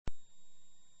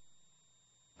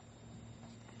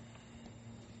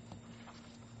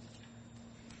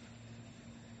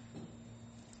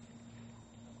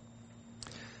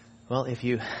Well, if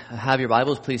you have your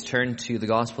Bibles, please turn to the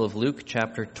Gospel of Luke,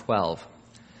 chapter 12.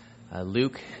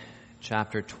 Luke,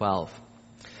 chapter 12.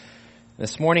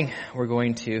 This morning, we're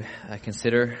going to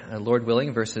consider, Lord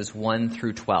willing, verses 1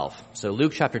 through 12. So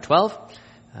Luke, chapter 12,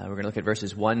 we're going to look at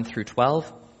verses 1 through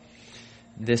 12.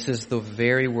 This is the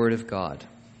very Word of God.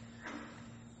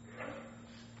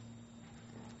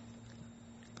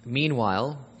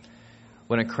 Meanwhile,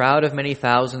 when a crowd of many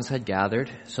thousands had gathered,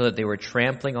 so that they were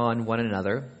trampling on one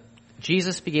another,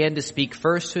 Jesus began to speak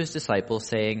first to his disciples,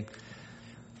 saying,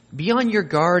 "Be on your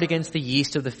guard against the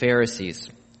yeast of the Pharisees,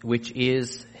 which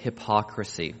is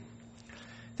hypocrisy.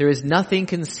 There is nothing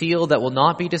concealed that will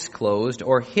not be disclosed,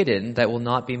 or hidden that will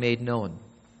not be made known.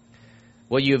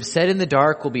 What you have said in the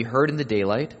dark will be heard in the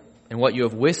daylight, and what you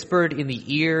have whispered in the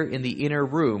ear in the inner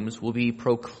rooms will be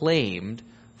proclaimed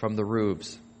from the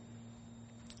roofs.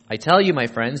 I tell you, my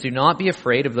friends, do not be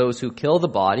afraid of those who kill the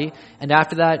body, and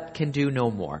after that can do no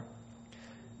more.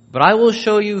 But I will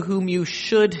show you whom you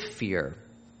should fear.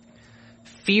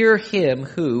 Fear him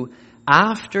who,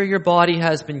 after your body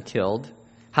has been killed,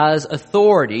 has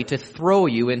authority to throw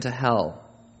you into hell.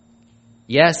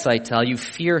 Yes, I tell you,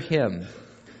 fear him.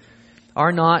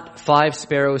 Are not 5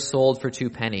 sparrows sold for 2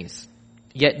 pennies?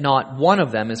 Yet not one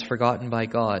of them is forgotten by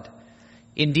God.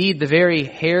 Indeed, the very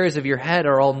hairs of your head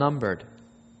are all numbered.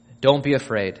 Don't be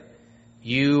afraid.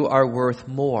 You are worth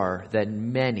more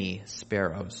than many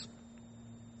sparrows.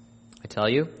 I tell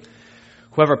you,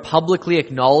 whoever publicly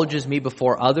acknowledges me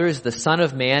before others, the Son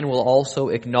of Man will also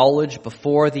acknowledge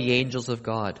before the angels of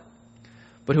God.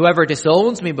 But whoever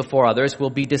disowns me before others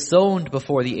will be disowned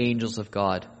before the angels of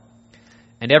God.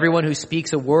 And everyone who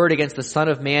speaks a word against the Son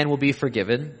of Man will be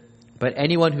forgiven, but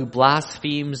anyone who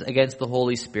blasphemes against the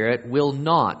Holy Spirit will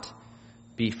not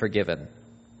be forgiven.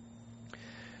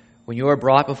 When you are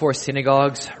brought before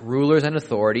synagogues, rulers, and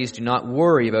authorities, do not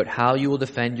worry about how you will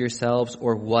defend yourselves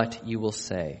or what you will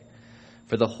say.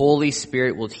 For the Holy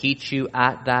Spirit will teach you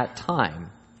at that time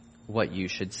what you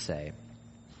should say."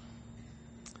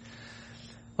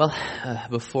 Well,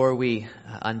 before we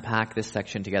unpack this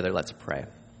section together, let's pray.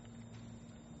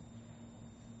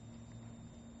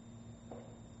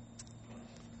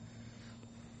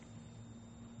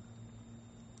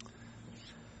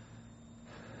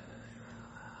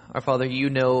 Our Father, you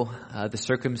know the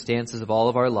circumstances of all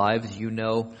of our lives. You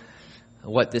know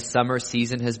what this summer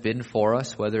season has been for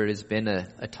us, whether it has been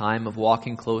a time of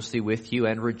walking closely with you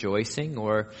and rejoicing,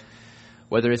 or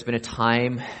whether it's been a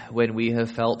time when we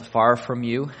have felt far from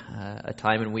you, a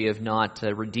time when we have not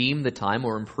redeemed the time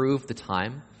or improved the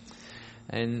time.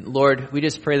 And Lord, we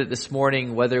just pray that this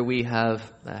morning, whether we have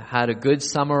had a good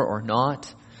summer or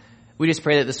not, we just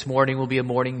pray that this morning will be a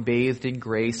morning bathed in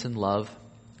grace and love,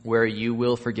 where you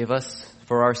will forgive us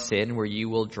for our sin, where you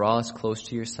will draw us close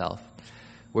to yourself,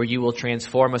 where you will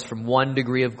transform us from one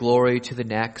degree of glory to the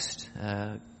next,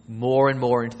 more and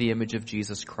more into the image of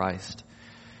Jesus Christ.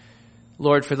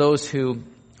 Lord, for those who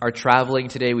are traveling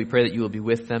today, we pray that you will be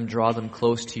with them, draw them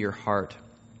close to your heart.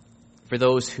 For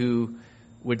those who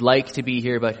would like to be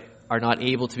here but are not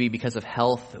able to be because of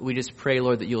health, we just pray,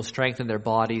 Lord, that you will strengthen their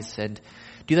bodies and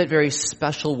do that very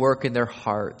special work in their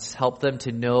hearts. Help them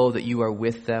to know that you are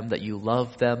with them, that you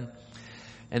love them,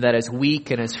 and that as weak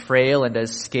and as frail and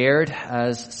as scared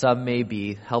as some may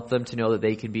be, help them to know that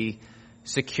they can be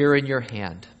secure in your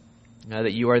hand,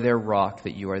 that you are their rock,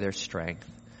 that you are their strength.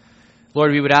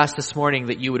 Lord, we would ask this morning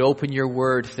that you would open your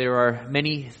word. There are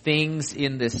many things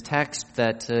in this text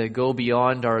that go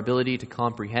beyond our ability to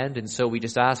comprehend, and so we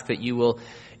just ask that you will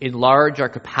enlarge our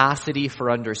capacity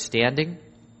for understanding.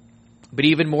 But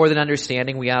even more than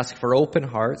understanding, we ask for open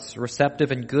hearts,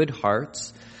 receptive and good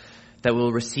hearts, that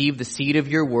will receive the seed of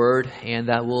your word and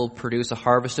that will produce a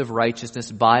harvest of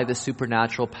righteousness by the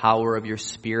supernatural power of your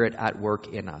Spirit at work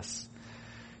in us.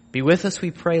 Be with us,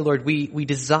 we pray, Lord. We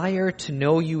desire to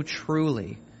know you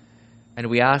truly, and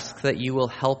we ask that you will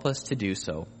help us to do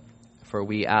so. For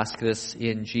we ask this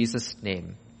in Jesus'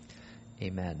 name.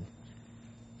 Amen.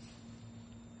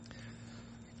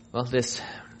 Well, this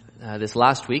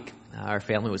last week, our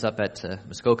family was up at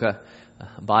Muskoka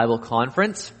Bible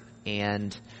Conference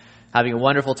and having a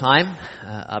wonderful time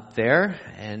up there.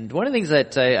 And one of the things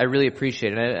that I really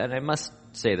appreciate, and I must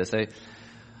say this,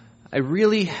 I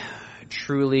really,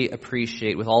 truly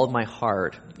appreciate with all of my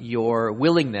heart your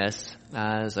willingness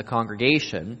as a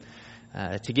congregation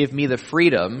to give me the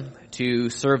freedom to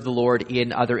serve the Lord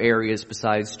in other areas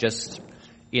besides just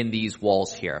in these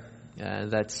walls here.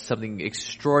 That's something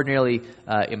extraordinarily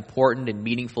important and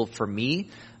meaningful for me,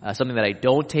 something that I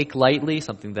don't take lightly,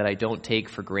 something that I don't take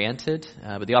for granted.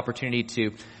 But the opportunity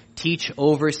to teach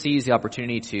overseas, the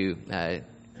opportunity to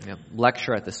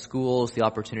lecture at the schools, the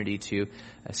opportunity to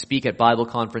speak at Bible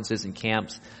conferences and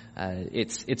camps.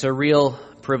 It's a real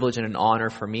privilege and an honor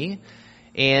for me.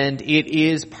 And it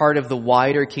is part of the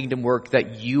wider kingdom work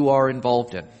that you are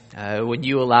involved in. When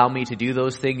you allow me to do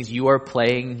those things, you are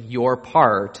playing your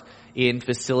part in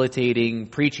facilitating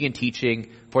preaching and teaching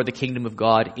for the kingdom of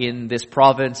God in this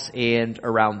province and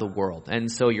around the world.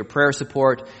 And so your prayer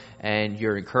support and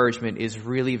your encouragement is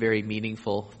really very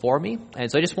meaningful for me. And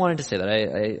so I just wanted to say that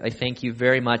I thank you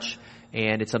very much,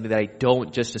 and it's something that I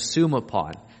don't just assume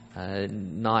upon.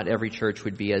 Not every church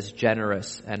would be as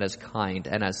generous and as kind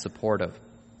and as supportive.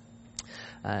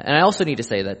 And I also need to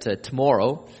say that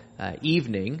tomorrow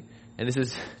evening, and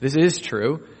this is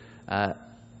true,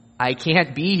 I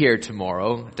can't be here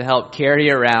tomorrow to help carry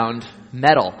around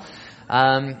metal.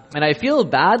 And I feel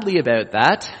badly about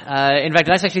that. In fact,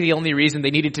 that's actually the only reason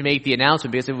they needed to make the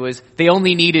announcement, because they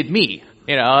only needed me.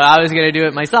 I was going to do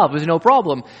it myself. It was no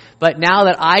problem. But now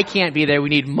that I can't be there, we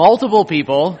need multiple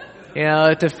people,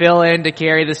 to fill in, to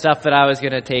carry the stuff that I was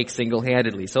going to take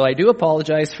single-handedly. So I do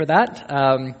apologize for that.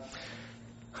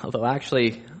 Although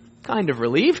actually kind of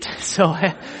relieved. So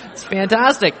it's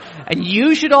fantastic. And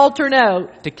you should all turn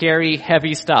out to carry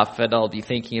heavy stuff, and I'll be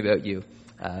thinking about you.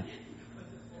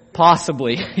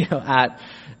 Possibly,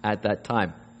 at that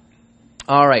time.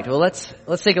 All right. Well, let's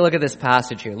take a look at this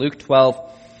passage here. Luke 12,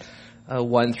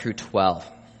 1 through 12.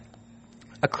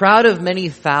 A crowd of many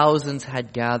thousands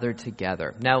had gathered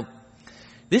together. Now,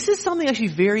 this is something actually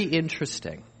very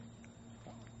interesting,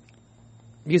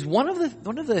 because one of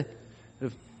the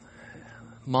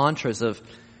mantras of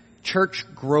church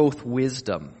growth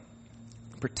wisdom,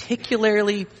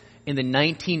 particularly in the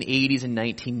 1980s and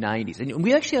 1990s. And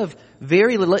we actually have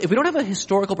very little, if we don't have a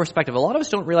historical perspective, a lot of us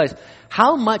don't realize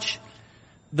how much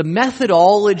the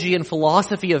methodology and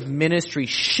philosophy of ministry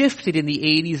shifted in the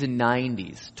 80s and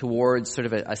 90s towards sort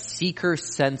of a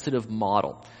seeker-sensitive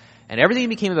model. And everything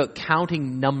became about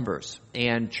counting numbers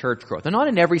and church growth. And not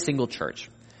in every single church.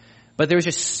 But there was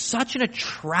just such an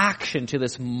attraction to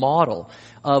this model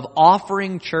of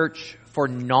offering church for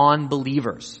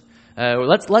non-believers.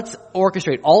 Let's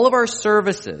orchestrate all of our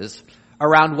services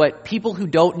around what people who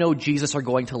don't know Jesus are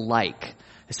going to like,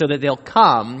 so that they'll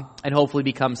come and hopefully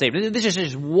become saved. And this is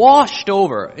just washed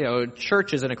over,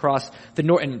 churches and across the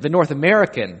North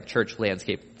American church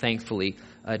landscape. Thankfully,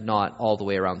 not all the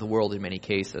way around the world in many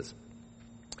cases.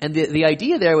 And the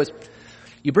idea there was,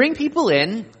 you bring people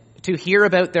in to hear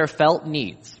about their felt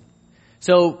needs.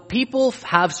 So people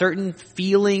have certain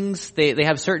feelings, they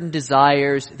have certain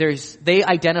desires, they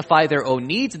identify their own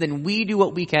needs, and then we do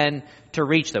what we can to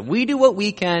reach them. We do what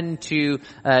we can to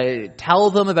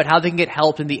tell them about how they can get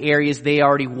help in the areas they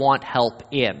already want help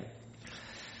in.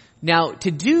 Now, to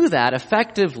do that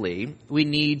effectively, we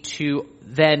need to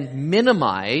then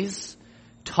minimize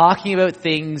talking about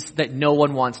things that no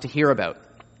one wants to hear about.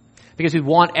 Because we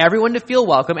want everyone to feel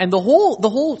welcome, and the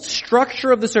whole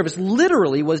structure of the service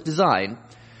literally was designed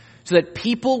so that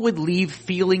people would leave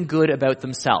feeling good about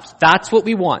themselves. That's what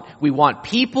we want. We want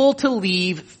people to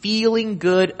leave feeling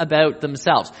good about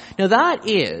themselves. Now that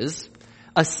is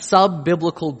a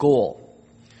sub-biblical goal.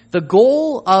 The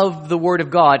goal of the Word of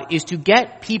God is to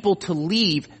get people to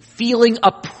leave feeling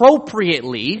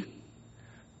appropriately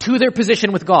to their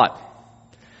position with God.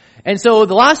 And so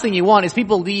the last thing you want is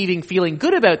people leaving feeling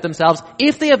good about themselves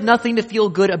if they have nothing to feel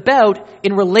good about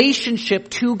in relationship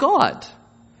to God.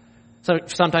 So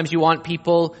sometimes you want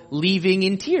people leaving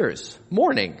in tears,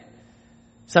 mourning.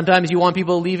 Sometimes you want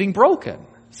people leaving broken.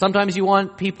 Sometimes you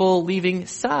want people leaving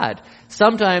sad.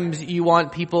 Sometimes you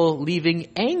want people leaving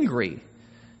angry,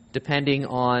 depending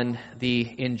on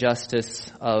the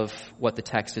injustice of what the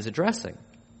text is addressing.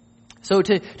 So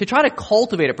to try to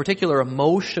cultivate a particular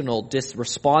emotional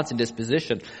response and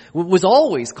disposition was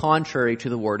always contrary to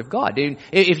the Word of God.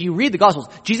 If you read the Gospels,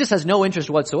 Jesus has no interest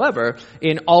whatsoever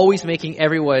in always making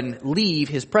everyone leave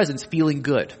His presence feeling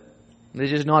good.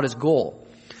 This is not His goal.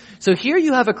 So here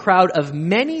you have a crowd of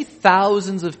many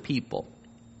thousands of people.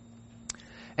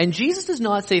 And Jesus does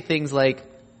not say things like,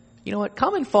 you know what,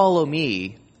 come and follow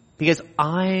me because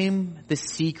I'm the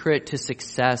secret to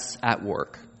success at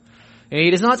work. He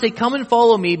does not say, come and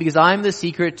follow me because I'm the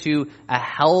secret to a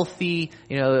healthy,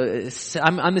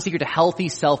 I'm the secret to healthy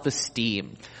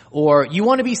self-esteem. Or you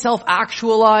want to be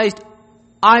self-actualized?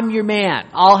 I'm your man.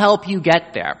 I'll help you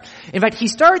get there. In fact, he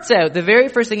starts out, the very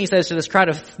first thing he says to this crowd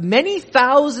of many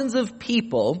thousands of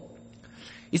people,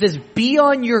 he says, be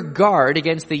on your guard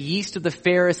against the yeast of the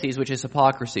Pharisees, which is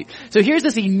hypocrisy. So here's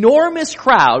this enormous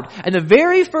crowd, and the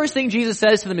very first thing Jesus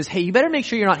says to them is, hey, you better make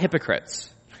sure you're not hypocrites.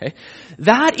 Okay?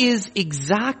 That is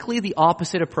exactly the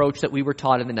opposite approach that we were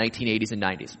taught in the 1980s and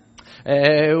 90s.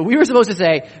 We were supposed to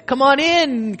say, come on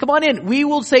in. We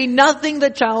will say nothing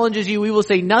that challenges you. We will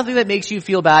say nothing that makes you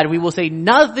feel bad. We will say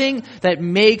nothing that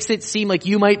makes it seem like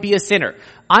you might be a sinner.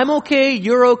 I'm okay,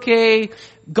 you're okay,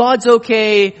 God's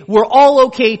okay, we're all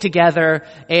okay together,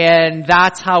 and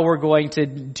that's how we're going to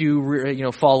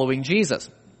do, following Jesus.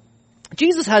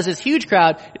 Jesus has this huge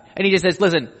crowd, and he just says,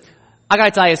 listen, I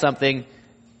gotta tell you something.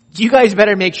 You guys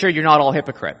better make sure you're not all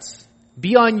hypocrites.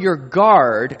 Be on your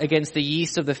guard against the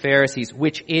yeast of the Pharisees,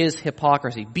 which is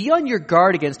hypocrisy. Be on your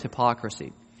guard against hypocrisy.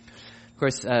 Of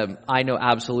course, I know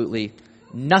absolutely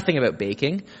nothing about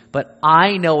baking, but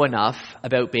I know enough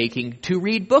about baking to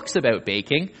read books about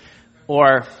baking,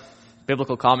 or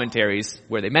biblical commentaries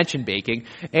where they mention baking,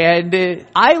 and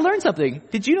I learned something.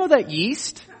 Did you know that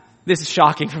yeast, this is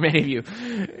shocking for many of you,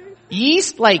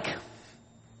 yeast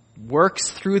works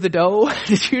through the dough?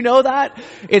 Did you know that?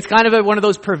 It's kind of one of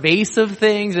those pervasive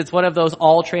things. It's one of those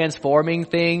all-transforming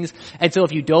things. And so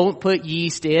if you don't put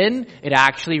yeast in, it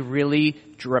actually really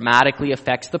dramatically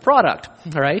affects the product.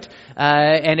 All right?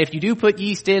 And if you do put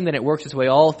yeast in, then it works its way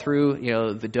all through,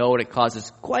 the dough, and it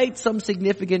causes quite some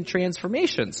significant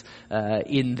transformations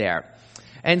in there.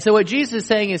 And so what Jesus is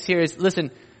saying is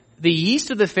listen, the yeast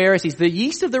of the Pharisees, the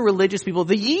yeast of the religious people,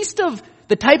 the yeast of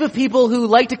the type of people who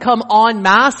like to come en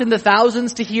masse in the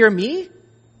thousands to hear me,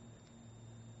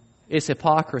 is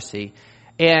hypocrisy.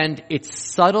 And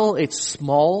it's subtle, it's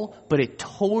small, but it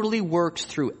totally works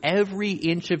through every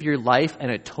inch of your life, and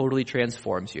it totally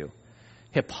transforms you.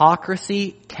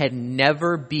 Hypocrisy can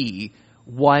never be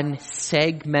one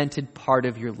segmented part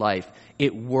of your life.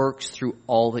 It works through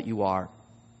all that you are.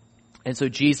 And so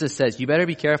Jesus says, you better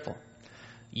be careful.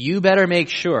 You better make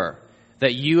sure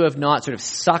that you have not sort of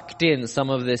sucked in some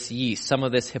of this yeast, some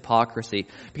of this hypocrisy.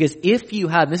 Because if you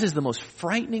have, this is the most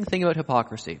frightening thing about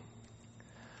hypocrisy.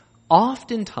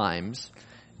 Oftentimes,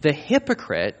 the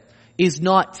hypocrite is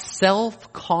not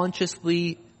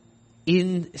self-consciously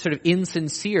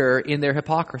insincere in their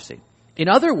hypocrisy. In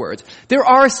other words, there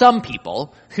are some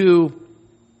people who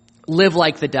live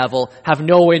like the devil, have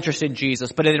no interest in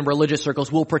Jesus, but in religious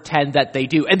circles will pretend that they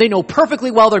do. And they know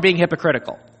perfectly well they're being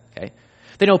hypocritical. Okay?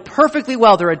 They know perfectly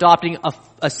well they're adopting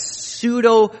a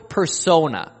pseudo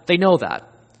persona. They know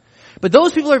that. But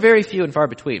those people are very few and far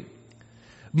between.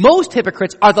 Most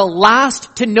hypocrites are the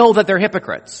last to know that they're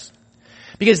hypocrites.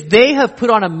 Because they have put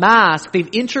on a mask, they've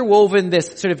interwoven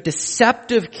this sort of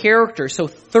deceptive character so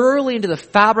thoroughly into the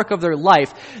fabric of their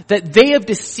life that they have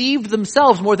deceived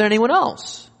themselves more than anyone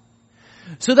else.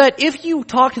 So that if you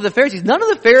talk to the Pharisees, none of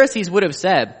the Pharisees would have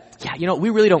said, yeah, we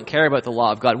really don't care about the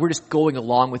law of God. We're just going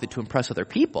along with it to impress other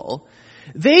people.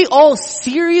 They all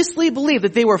seriously believed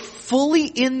that they were fully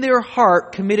in their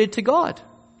heart committed to God.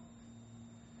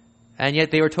 And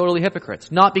yet they were totally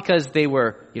hypocrites. Not because they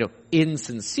were,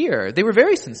 insincere. They were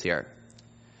very sincere.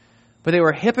 But they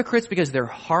were hypocrites because their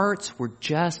hearts were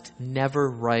just never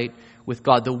right with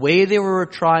God. The way they were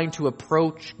trying to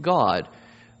approach God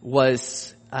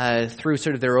was through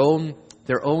sort of their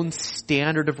own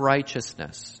standard of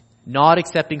righteousness, not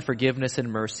accepting forgiveness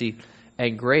and mercy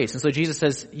and grace. And so Jesus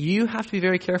says, you have to be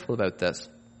very careful about this.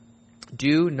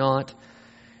 Do not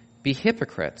be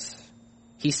hypocrites.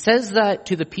 He says that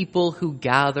to the people who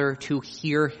gather to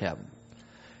hear him.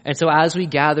 And so as we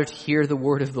gather to hear the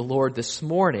word of the Lord this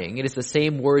morning, it is the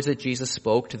same words that Jesus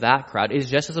spoke to that crowd. It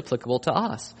is just as applicable to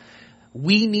us.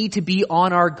 We need to be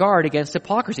on our guard against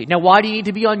hypocrisy. Now, why do you need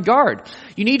to be on guard?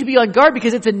 You need to be on guard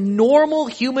because it's a normal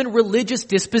human religious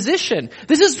disposition.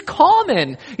 This is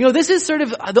common. This is sort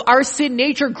of, our sin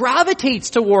nature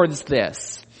gravitates towards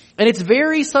this. And it's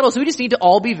very subtle, so we just need to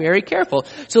all be very careful.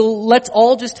 So let's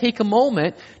all just take a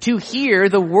moment to hear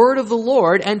the word of the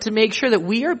Lord and to make sure that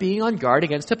we are being on guard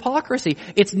against hypocrisy.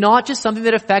 It's not just something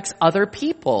that affects other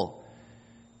people.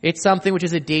 It's something which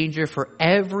is a danger for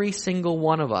every single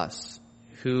one of us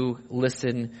who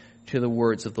listen to the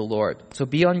words of the Lord. So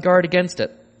be on guard against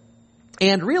it.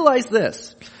 And realize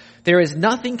this. There is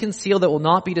nothing concealed that will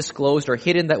not be disclosed or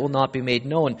hidden that will not be made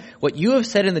known. What you have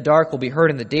said in the dark will be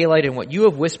heard in the daylight, and what you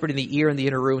have whispered in the ear in the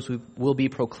inner rooms will be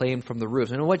proclaimed from the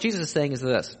roofs. And what Jesus is saying is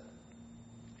this.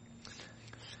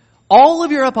 All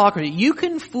of your hypocrisy, you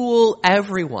can fool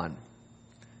everyone,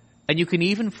 and you can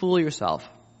even fool yourself,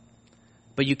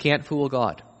 but you can't fool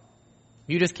God.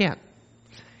 You just can't.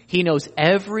 He knows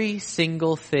every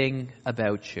single thing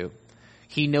about you.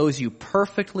 He knows you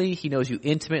perfectly. He knows you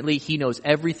intimately. He knows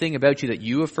everything about you that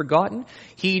you have forgotten.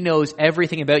 He knows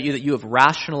everything about you that you have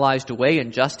rationalized away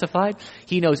and justified.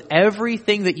 He knows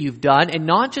everything that you've done, and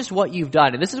not just what you've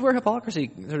done. And this is where hypocrisy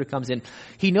sort of comes in.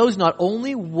 He knows not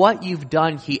only what you've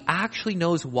done, he actually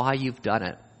knows why you've done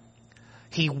it.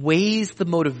 He weighs the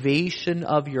motivation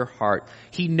of your heart.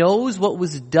 He knows what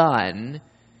was done,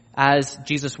 as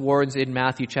Jesus warns in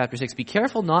Matthew chapter 6. Be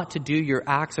careful not to do your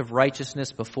acts of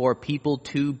righteousness before people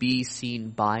to be seen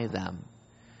by them.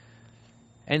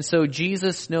 And so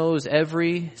Jesus knows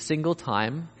every single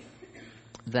time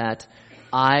that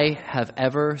I have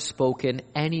ever spoken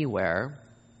anywhere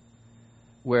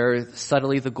where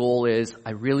subtly the goal is,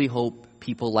 I really hope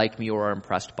people like me or are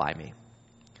impressed by me.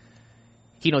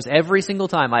 He knows every single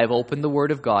time I have opened the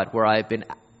Word of God where I've been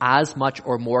as much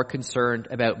or more concerned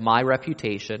about my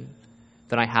reputation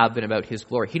than I have been about His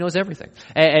glory. He knows everything.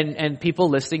 And people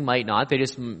listening might not. They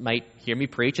just might hear me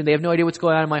preach and they have no idea what's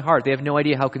going on in my heart. They have no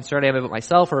idea how concerned I am about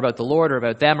myself or about the Lord or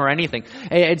about them or anything.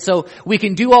 And so we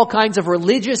can do all kinds of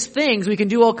religious things. We can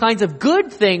do all kinds of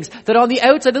good things that on the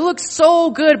outside, it looks so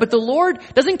good, but the Lord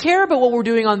doesn't care about what we're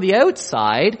doing on the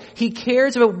outside. He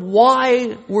cares about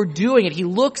why we're doing it. He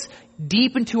looks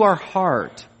deep into our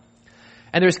heart.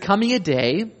 And there's coming a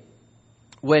day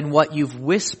when what you've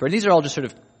whispered, these are all just sort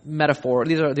of metaphor,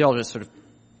 they're all just sort of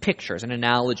pictures and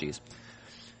analogies.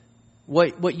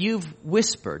 What you've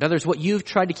whispered, in other words, what you've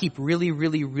tried to keep really,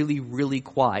 really, really, really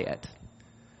quiet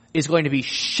is going to be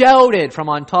shouted from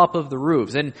on top of the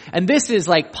roofs. And this is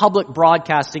like public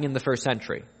broadcasting in the first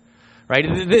century. Right?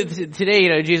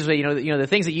 Today, Jesus said, the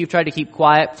things that you've tried to keep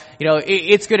quiet,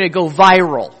 it's going to go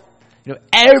viral.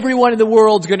 Everyone in the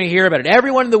world's going to hear about it.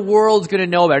 Everyone in the world's going to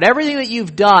know about it. Everything that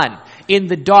you've done in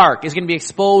the dark is going to be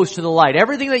exposed to the light.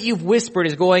 Everything that you've whispered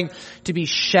is going to be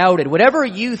shouted. Whatever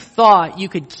you thought you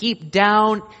could keep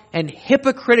down and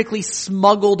hypocritically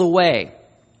smuggled away,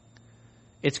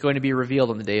 it's going to be revealed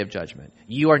on the day of judgment.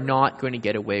 You are not going to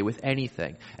get away with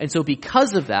anything. And so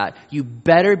because of that, you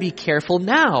better be careful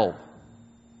now.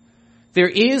 There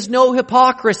is no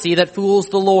hypocrisy that fools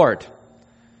the Lord.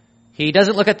 He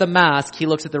doesn't look at the mask, he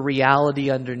looks at the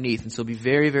reality underneath. And so be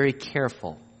very, very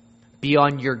careful. Be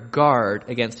on your guard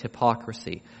against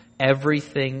hypocrisy.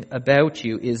 Everything about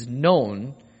you is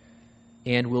known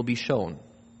and will be shown.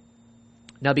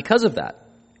 Now because of that,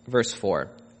 verse 4,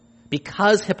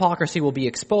 because hypocrisy will be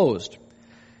exposed,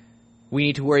 we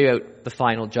need to worry about the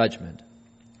final judgment.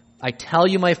 I tell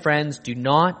you, my friends, do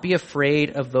not be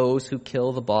afraid of those who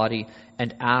kill the body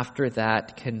and after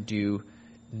that can do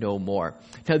no more.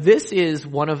 Now this is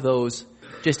one of those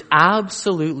just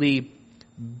absolutely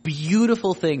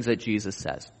beautiful things that Jesus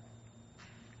says.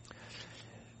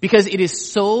 Because it is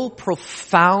so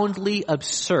profoundly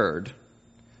absurd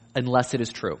unless it is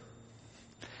true.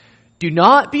 Do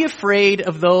not be afraid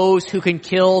of those who can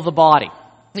kill the body.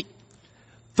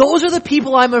 Those are the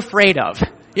people I'm afraid of.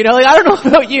 I don't know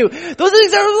about you. Those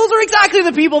are exactly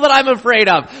the people that I'm afraid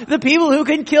of. The people who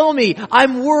can kill me.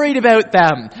 I'm worried about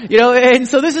them. And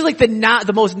so this is like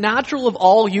the most natural of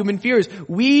all human fears.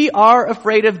 We are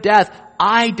afraid of death.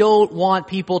 I don't want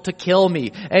people to kill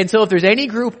me. And so if there's any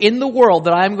group in the world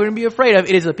that I'm going to be afraid of,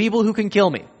 it is the people who can kill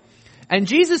me. And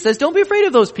Jesus says, don't be afraid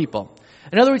of those people.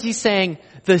 In other words, he's saying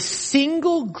the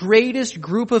single greatest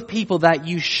group of people that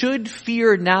you should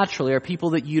fear naturally are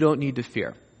people that you don't need to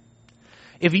fear.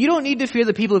 If you don't need to fear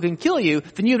the people who can kill you,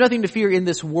 then you have nothing to fear in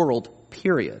this world,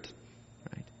 period.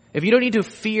 Right? If you don't need to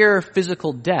fear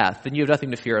physical death, then you have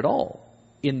nothing to fear at all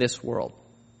in this world.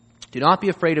 Do not be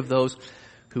afraid of those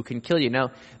who can kill you.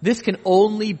 Now, this can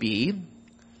only be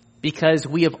because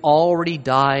we have already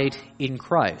died in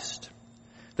Christ.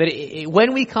 That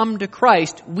when we come to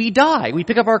Christ, we die. We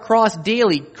pick up our cross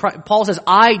daily. Paul says,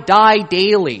 I die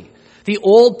daily. The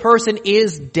old person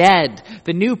is dead.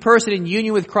 The new person in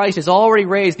union with Christ is already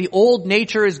raised. The old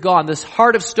nature is gone. This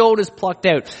heart of stone is plucked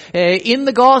out. In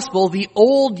the gospel, the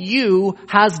old you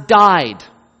has died.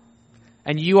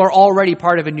 And you are already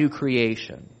part of a new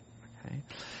creation. Okay?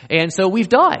 And so we've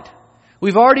died.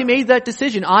 We've already made that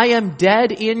decision. I am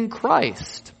dead in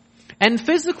Christ. And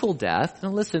physical death, now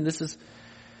listen, this is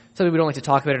something we don't like to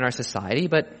talk about in our society,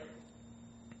 but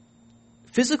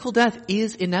physical death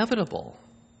is inevitable.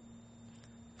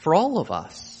 For all of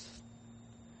us.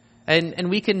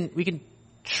 And we can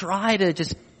try to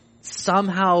just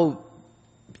somehow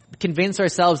convince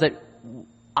ourselves that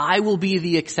I will be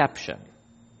the exception.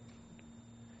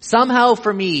 Somehow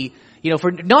for me,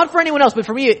 not for anyone else, but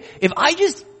for me, if I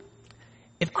just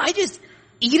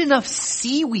eat enough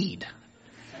seaweed,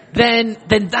 then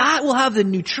that will have the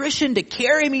nutrition to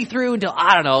carry me through until,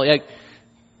 I don't know,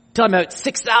 till I'm about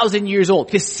 6,000 years old.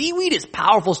 Because seaweed is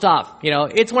powerful stuff.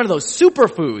 It's one of those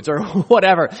superfoods or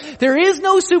whatever. There is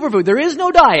no superfood. There is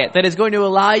no diet that is going to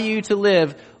allow you to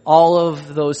live all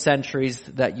of those centuries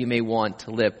that you may want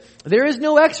to live. There is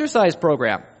no exercise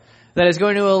program that is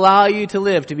going to allow you to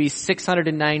live to be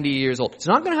 690 years old. It's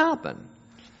not going to happen.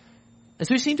 And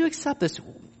so we just need to accept this.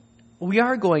 We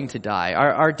are going to die.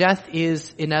 Our death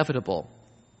is inevitable.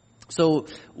 So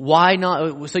why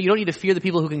not? So you don't need to fear the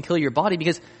people who can kill your body,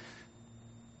 because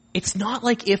it's not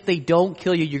like if they don't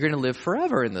kill you, you're going to live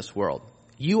forever in this world.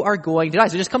 You are going to die.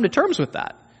 So just come to terms with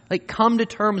that. Like, come to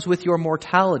terms with your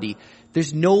mortality.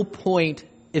 There's no point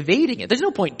evading it. There's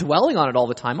no point dwelling on it all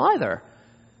the time either.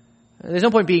 There's no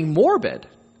point being morbid.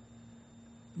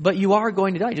 But you are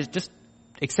going to die. Just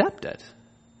accept it.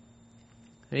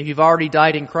 And if you've already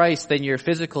died in Christ, then your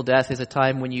physical death is a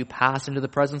time when you pass into the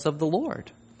presence of the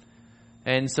Lord.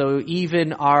 And so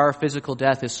even our physical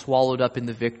death is swallowed up in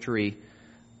the victory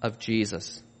of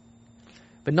Jesus.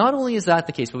 But not only is that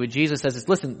the case, but what Jesus says is,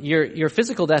 listen, your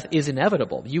physical death is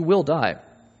inevitable. You will die.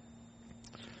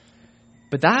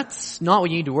 But that's not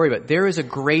what you need to worry about. There is a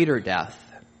greater death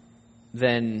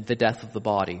than the death of the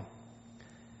body.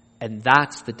 And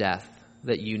that's the death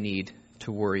that you need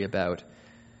to worry about.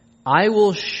 I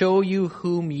will show you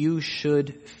whom you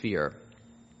should fear.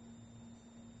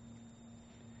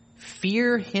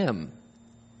 Fear him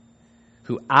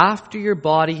who, after your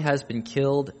body has been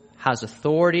killed, has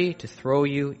authority to throw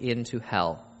you into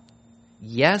hell.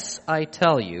 Yes, I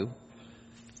tell you,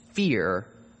 fear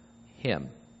him.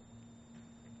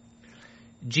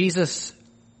 Jesus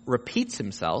repeats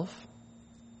himself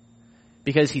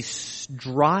because he's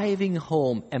driving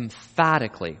home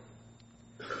emphatically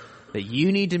that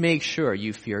you need to make sure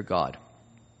you fear God.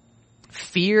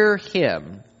 Fear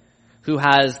him who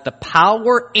has the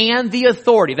power and the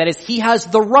authority. That is, he has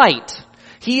the right.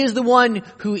 He is the one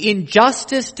who in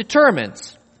justice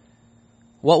determines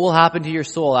what will happen to your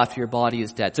soul after your body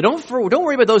is dead. So don't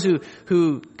worry about those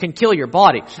who can kill your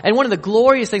body. And one of the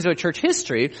glorious things about church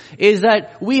history is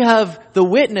that we have the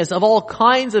witness of all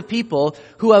kinds of people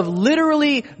who have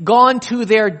literally gone to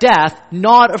their death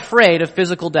not afraid of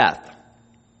physical death.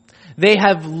 They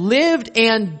have lived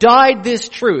and died this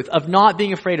truth of not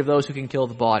being afraid of those who can kill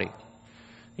the body.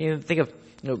 You know, think of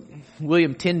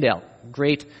William Tyndale,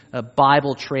 great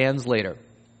Bible translator,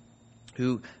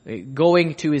 who,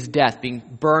 going to his death, being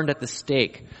burned at the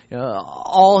stake,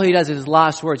 all he does is his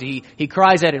last words. He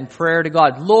cries out in prayer to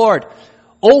God, Lord,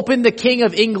 open the King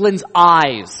of England's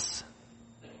eyes.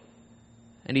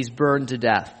 And he's burned to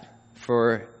death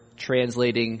for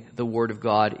translating the Word of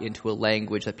God into a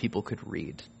language that people could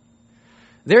read.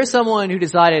 There's someone who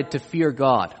decided to fear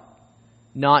God,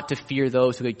 not to fear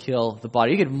those who could kill the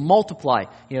body. You could multiply,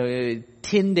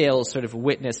 Tyndale's sort of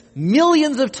witness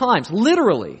millions of times,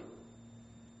 literally.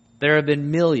 There have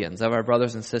been millions of our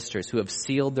brothers and sisters who have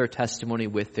sealed their testimony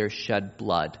with their shed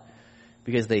blood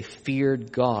because they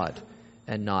feared God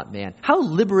and not man. How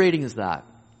liberating is that?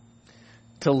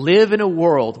 To live in a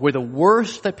world where the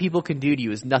worst that people can do to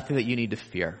you is nothing that you need to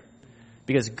fear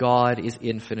because God is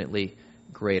infinitely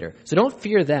greater. So don't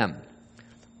fear them.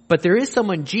 But there is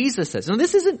someone Jesus says. And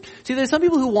this isn't, see, there's some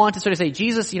people who want to sort of say,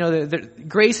 Jesus, the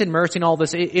grace and mercy and all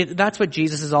this, that's what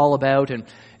Jesus is all about.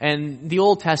 And the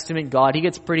Old Testament God, he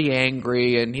gets pretty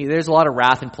angry and there's a lot of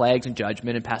wrath and plagues and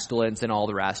judgment and pestilence and all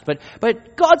the rest.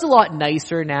 But God's a lot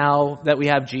nicer now that we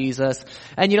have Jesus.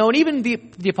 And and even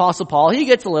the Apostle Paul, he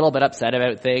gets a little bit upset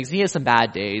about things. He has some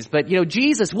bad days. But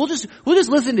Jesus, we'll just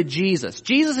listen to Jesus.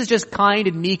 Jesus is just kind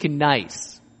and meek and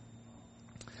nice.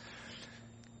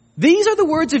 These are the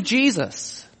words of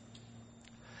Jesus.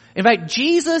 In fact,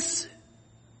 Jesus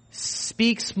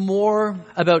speaks more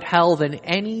about hell than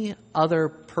any other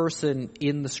person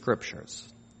in the Scriptures.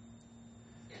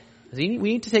 We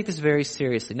need to take this very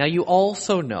seriously. Now, you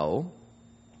also know,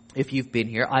 if you've been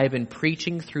here, I have been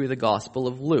preaching through the Gospel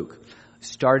of Luke.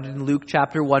 Started in Luke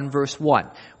chapter 1, verse 1.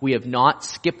 We have not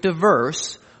skipped a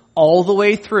verse all the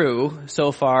way through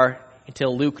so far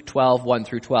until Luke 12, 1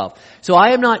 through 12. So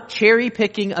I am not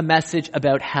cherry-picking a message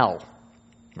about hell,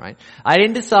 right? I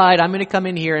didn't decide I'm going to come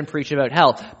in here and preach about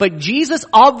hell. But Jesus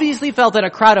obviously felt that a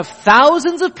crowd of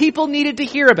thousands of people needed to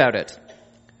hear about it.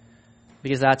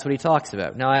 Because that's what he talks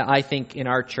about. Now, I think in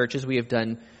our churches we've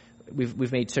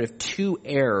made sort of two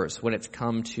errors when it's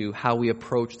come to how we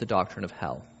approach the doctrine of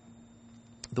hell.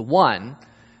 The one,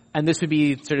 and this would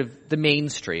be sort of the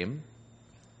mainstream,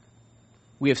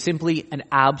 we have simply and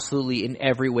absolutely in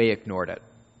every way ignored it.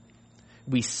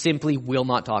 We simply will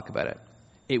not talk about it.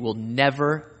 It will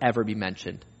never, ever be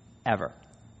mentioned. Ever.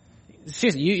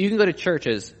 Seriously, you can go to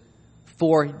churches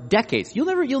for decades.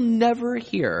 You'll never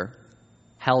hear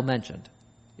hell mentioned.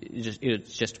 We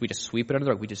just sweep it under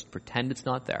the rug. We just pretend it's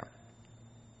not there.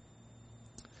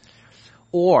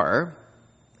 Or,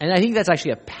 and I think that's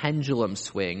actually a pendulum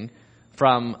swing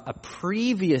from a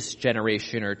previous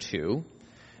generation or two,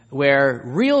 where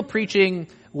real preaching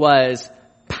was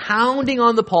pounding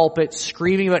on the pulpit,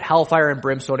 screaming about hellfire and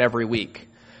brimstone every week.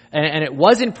 And it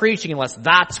wasn't preaching unless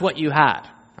that's what you had.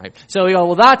 Right? So you go,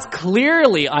 well, that's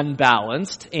clearly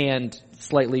unbalanced and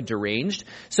slightly deranged.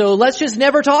 So let's just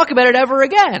never talk about it ever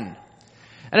again.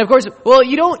 And of course, well,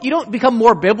 you don't become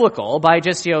more biblical by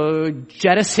just,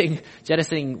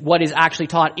 jettisoning what is actually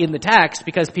taught in the text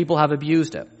because people have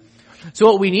abused it. So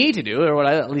what we need to do, or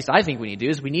at least I think we need to do,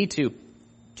 is we need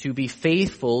to be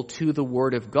faithful to the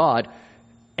Word of God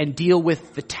and deal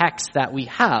with the text that we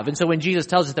have. And so when Jesus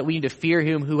tells us that we need to fear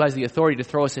him who has the authority to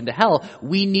throw us into hell,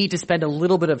 we need to spend a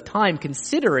little bit of time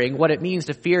considering what it means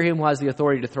to fear him who has the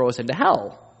authority to throw us into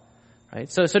hell. Right?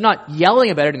 So not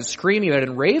yelling about it and screaming about it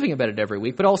and raving about it every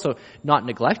week, but also not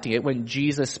neglecting it. When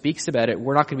Jesus speaks about it,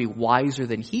 we're not going to be wiser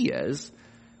than he is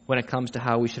when it comes to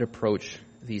how we should approach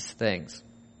these things.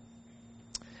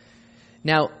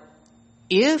 Now,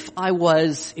 if I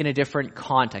was in a different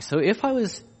context, so if I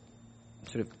was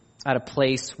sort of at a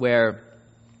place where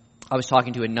I was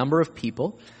talking to a number of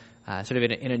people, sort of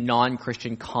in a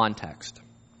non-Christian context,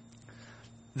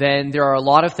 then there are a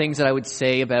lot of things that I would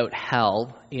say about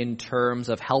hell in terms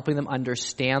of helping them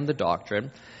understand the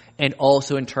doctrine and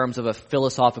also in terms of a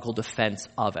philosophical defense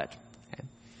of it. Okay?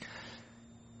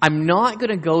 I'm not going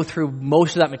to go through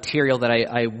most of that material that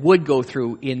I would go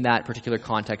through in that particular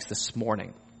context this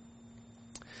morning.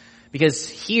 Because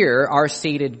here, our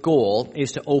stated goal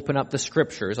is to open up the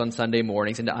scriptures on Sunday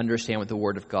mornings and to understand what the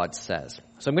Word of God says.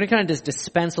 So I'm going to kind of just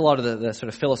dispense a lot of the sort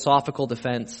of philosophical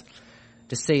defense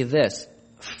to say this.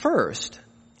 First,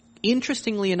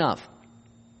 interestingly enough,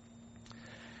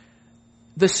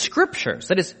 the scriptures,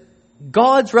 that is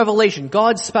God's revelation,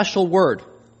 God's special word,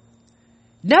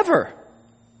 never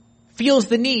feels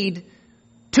the need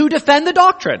to defend the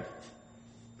doctrine.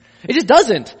 It just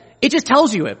doesn't. It just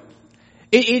tells you it.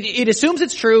 It assumes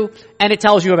it's true, and it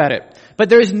tells you about it. But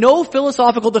there is no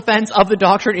philosophical defense of the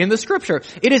doctrine in the scripture.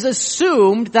 It is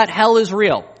assumed that hell is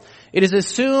real. It is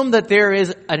assumed that there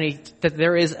is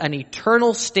an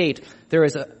eternal state. There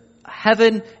is a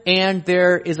heaven and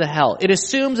there is a hell. It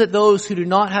assumes that those who do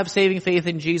not have saving faith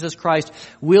in Jesus Christ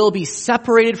will be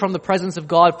separated from the presence of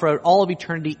God for all of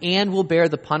eternity and will bear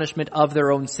the punishment of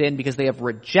their own sin because they have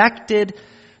rejected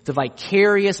the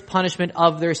vicarious punishment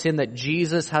of their sin that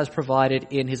Jesus has provided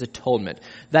in his atonement.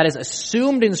 That is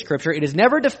assumed in Scripture. It is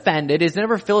never defended. It is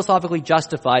never philosophically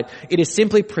justified. It is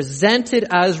simply presented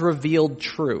as revealed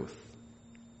truth.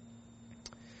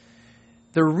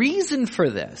 The reason for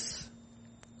this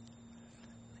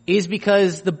is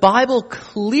because the Bible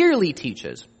clearly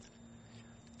teaches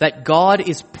that God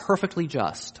is perfectly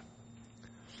just.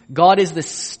 God is the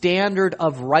standard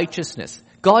of righteousness.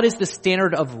 God is the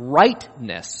standard of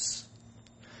rightness.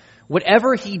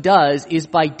 Whatever he does is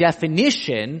by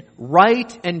definition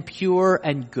right and pure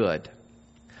and good.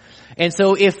 And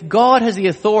so if God has the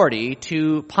authority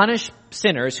to punish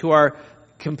sinners who are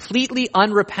completely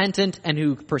unrepentant and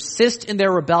who persist in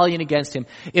their rebellion against him,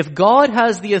 if God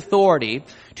has the authority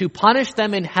to punish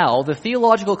them in hell, the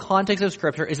theological context of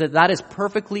Scripture is that that is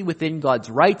perfectly within God's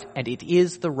right and it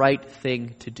is the right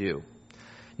thing to do.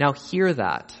 Now hear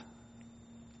that.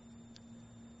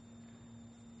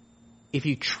 If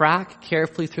you track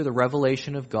carefully through the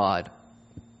revelation of God,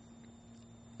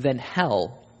 then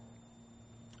hell,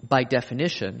 by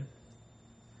definition,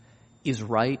 is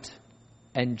right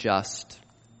and just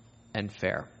and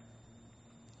fair.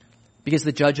 Because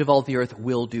the judge of all the earth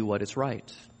will do what is right.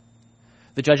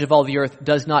 The judge of all the earth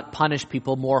does not punish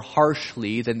people more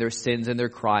harshly than their sins and their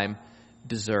crime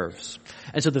deserves.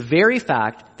 And so the very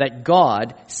fact that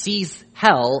God sees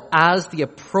hell as the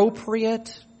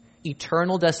appropriate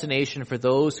eternal destination for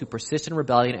those who persist in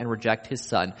rebellion and reject his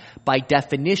Son, by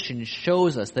definition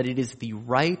shows us that it is the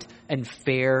right and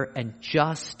fair and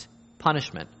just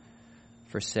punishment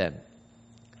for sin.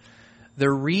 The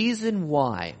reason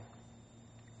why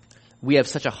we have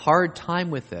such a hard time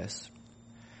with this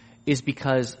is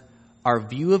because our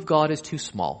view of God is too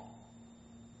small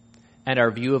and our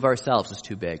view of ourselves is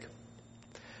too big.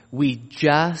 We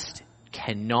just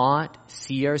cannot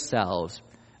see ourselves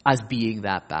as being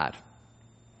that bad.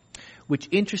 Which,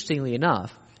 interestingly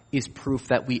enough, is proof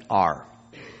that we are.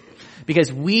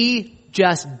 Because we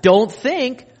just don't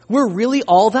think we're really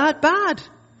all that bad.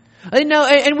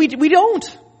 And we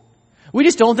don't. We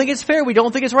just don't think it's fair. We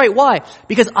don't think it's right. Why?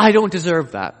 Because I don't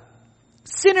deserve that.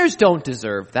 Sinners don't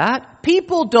deserve that.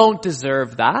 People don't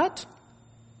deserve that.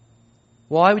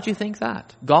 Why would you think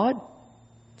that? God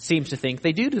seems to think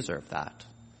they do deserve that.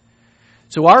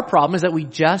 So our problem is that we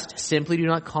just simply do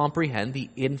not comprehend the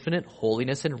infinite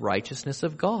holiness and righteousness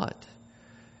of God.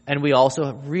 And we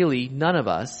also really, none of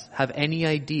us, have any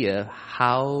idea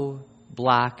how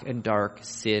black and dark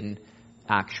sin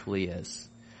actually is.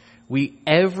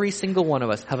 Every single one of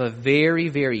us have a very,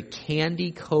 very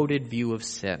candy-coated view of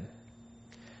sin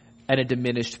and a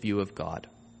diminished view of God.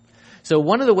 So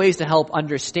one of the ways to help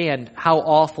understand how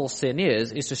awful sin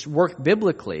is to work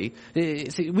biblically.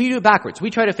 See, we do it backwards. We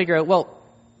try to figure out, well,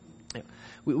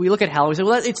 we look at hell and we say,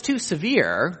 well, it's too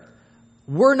severe.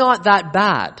 We're not that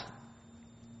bad.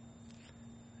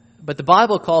 But the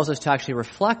Bible calls us to actually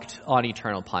reflect on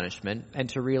eternal punishment and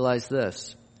to realize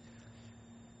this.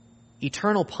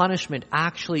 Eternal punishment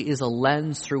actually is a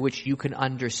lens through which you can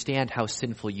understand how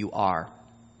sinful you are.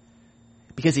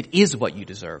 Because it is what you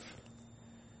deserve.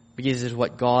 Because it is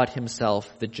what God himself,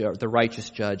 the righteous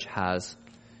judge, has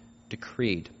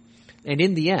decreed. And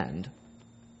in the end,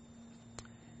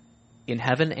 in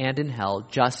heaven and in hell,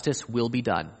 justice will be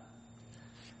done.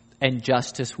 And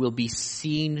justice will be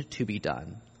seen to be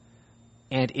done.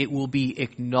 And it will be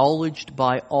acknowledged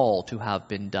by all to have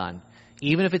been done.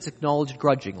 Even if it's acknowledged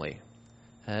grudgingly.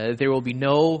 There will be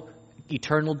no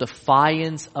eternal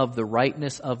defiance of the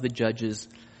rightness of the judge's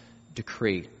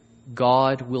decree.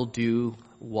 God will do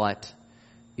what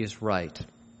is right.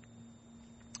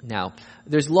 Now,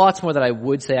 there's lots more that I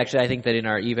would say. Actually, I think that in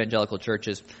our evangelical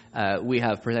churches, we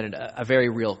have presented a very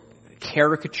real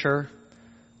caricature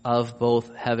of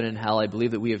both heaven and hell. I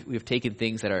believe that we have taken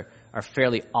things that are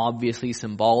fairly obviously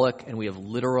symbolic and we have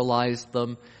literalized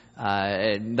them.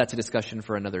 And that's a discussion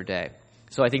for another day.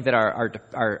 So I think that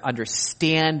our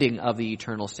understanding of the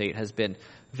eternal state has been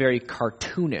very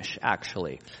cartoonish,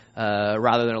 actually,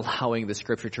 rather than allowing the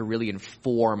Scripture to really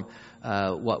inform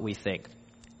what we think.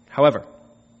 However,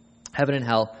 heaven and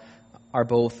hell are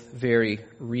both very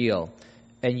real,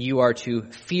 and you are to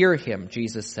fear him,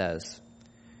 Jesus says,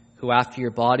 who after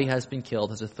your body has been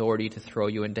killed has authority to throw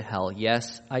you into hell.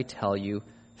 Yes, I tell you,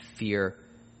 fear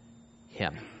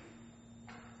him.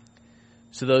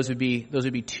 So those would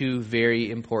be two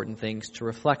very important things to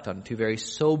reflect on, two very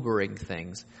sobering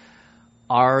things.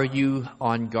 Are you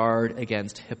on guard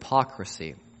against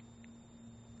hypocrisy?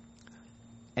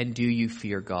 And do you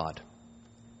fear God?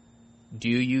 Do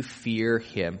you fear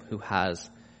him who has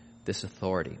this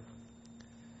authority?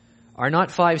 Are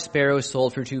not 5 sparrows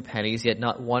sold for 2 pennies, yet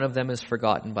not one of them is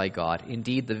forgotten by God?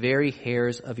 Indeed, the very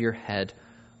hairs of your head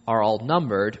are all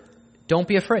numbered. Don't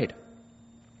be afraid.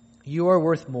 You are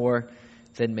worth more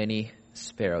than many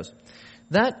sparrows.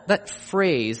 That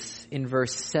phrase in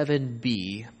verse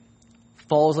 7b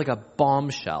falls like a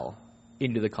bombshell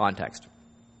into the context.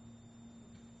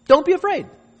 Don't be afraid.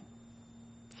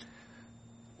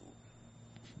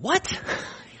 What?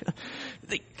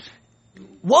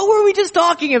 What were we just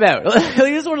talking about? This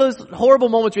is one of those horrible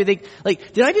moments where you think,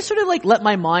 did I just sort of let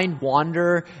my mind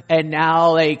wander and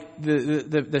now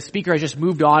the speaker has just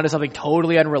moved on to something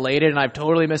totally unrelated and I've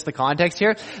totally missed the context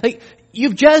here?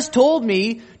 You've just told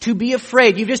me to be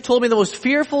afraid. You've just told me the most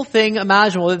fearful thing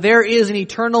imaginable, that there is an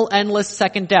eternal, endless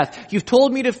second death. You've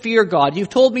told me to fear God. You've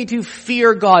told me to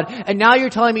fear God. And now you're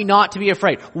telling me not to be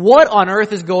afraid. What on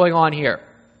earth is going on here?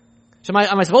 So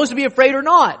am I supposed to be afraid or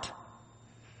not?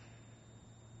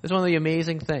 This is one of the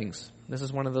amazing things. This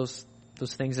is one of those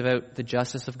things about the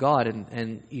justice of God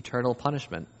and eternal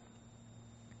punishment.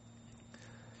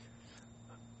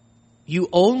 You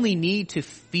only need to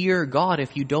fear God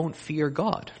if you don't fear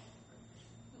God.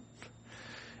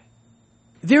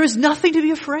 There is nothing to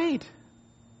be afraid.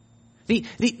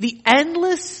 The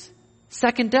endless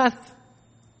second death,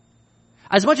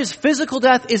 as much as physical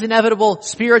death is inevitable,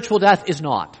 spiritual death is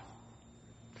not.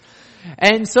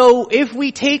 And so if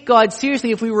we take God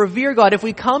seriously, if we revere God, if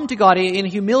we come to God in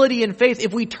humility and faith,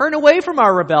 if we turn away from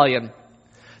our rebellion,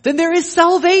 then there is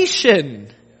salvation.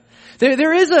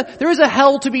 There is a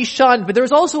hell to be shunned, but there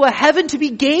is also a heaven to be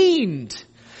gained.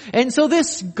 And so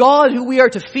this God who we are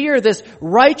to fear, this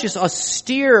righteous,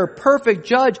 austere, perfect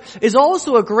judge, is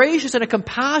also a gracious and a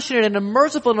compassionate and a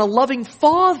merciful and a loving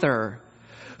Father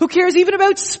who cares even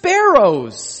about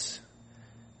sparrows.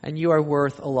 And you are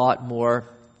worth a lot more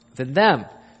than them.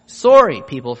 Sorry,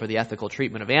 people, for the ethical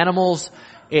treatment of animals.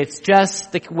 It's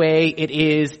just the way it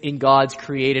is in God's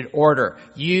created order.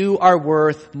 You are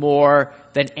worth more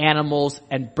than animals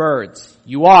and birds.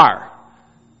 You are.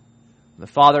 The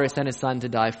Father has sent His Son to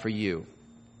die for you.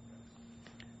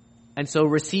 And so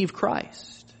receive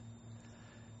Christ.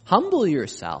 Humble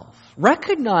yourself.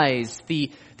 Recognize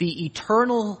the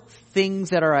eternal things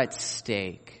that are at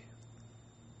stake.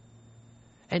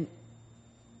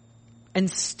 And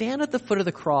stand at the foot of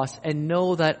the cross and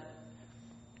know that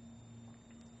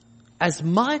as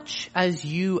much as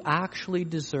you actually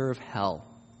deserve hell,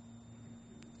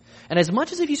 and as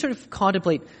much as if you sort of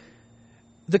contemplate,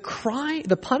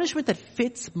 The punishment that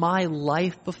fits my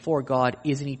life before God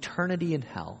is an eternity in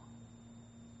hell.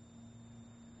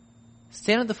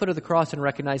 Stand at the foot of the cross and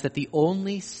recognize that the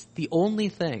only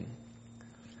thing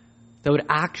that would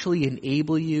actually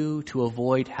enable you to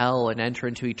avoid hell and enter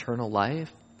into eternal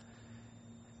life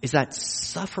is that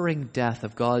suffering death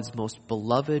of God's most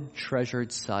beloved,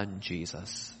 treasured Son,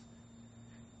 Jesus,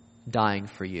 dying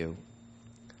for you.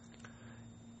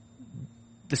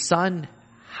 The Son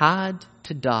had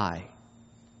to die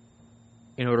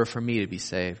in order for me to be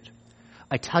saved.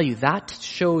 I tell you, that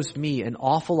shows me an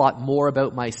awful lot more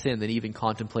about my sin than even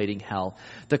contemplating hell.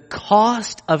 The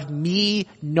cost of me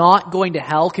not going to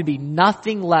hell could be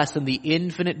nothing less than the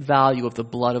infinite value of the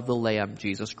blood of the Lamb,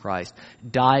 Jesus Christ,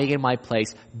 dying in my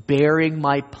place, bearing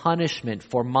my punishment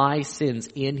for my sins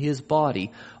in his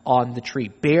body on the tree,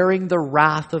 bearing the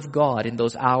wrath of God in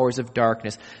those hours of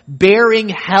darkness, bearing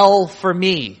hell for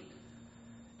me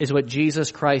is what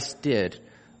Jesus Christ did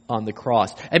on the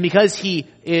cross. And because he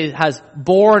has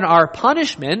borne our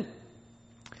punishment,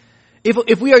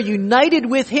 if we are united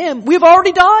with him, we've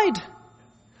already died.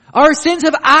 Our sins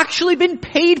have actually been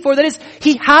paid for. That is,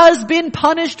 he has been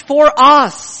punished for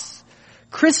us.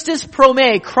 Christus pro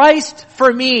me, Christ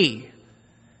for me.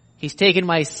 He's taken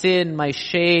my sin, my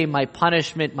shame, my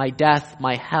punishment, my death,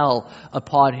 my hell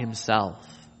upon himself.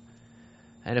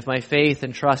 And if my faith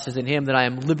and trust is in him, then I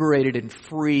am liberated and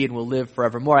free and will live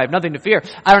forevermore. I have nothing to fear.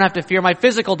 I don't have to fear my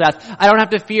physical death. I don't have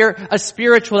to fear a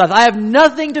spiritual death. I have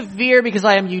nothing to fear because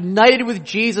I am united with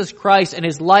Jesus Christ and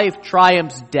his life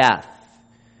triumphs death.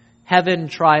 Heaven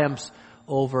triumphs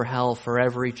over hell for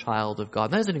every child of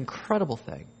God. That is an incredible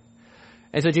thing.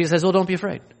 And so Jesus says, well, don't be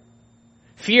afraid.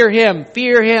 Fear him,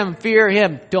 fear him, fear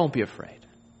him. Don't be afraid.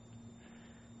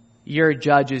 Your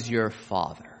judge is your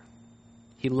Father.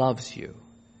 He loves you.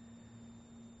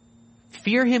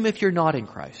 Fear him if you're not in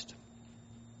Christ.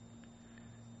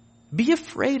 Be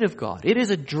afraid of God. It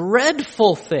is a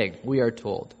dreadful thing, we are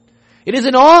told. It is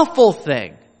an awful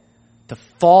thing to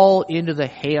fall into the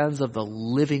hands of the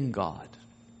living God.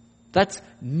 That's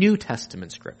New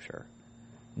Testament scripture,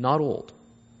 not Old.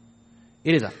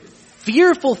 It is a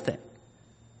fearful thing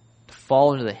to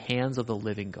fall into the hands of the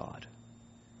living God.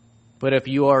 But if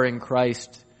you are in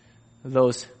Christ,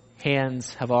 those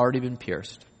hands have already been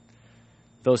pierced.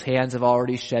 Those hands have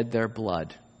already shed their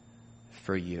blood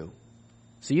for you.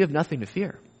 So you have nothing to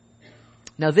fear.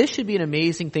 Now this should be an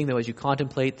amazing thing though as you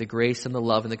contemplate the grace and the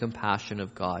love and the compassion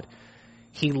of God.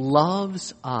 He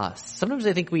loves us. Sometimes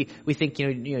I think we think,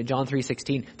 John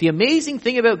 3:16. The amazing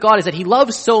thing about God is that he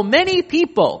loves so many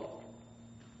people.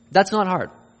 That's not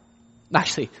hard.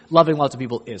 Actually, loving lots of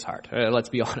people is hard. Let's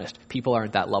be honest. People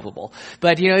aren't that lovable.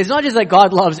 But, it's not just that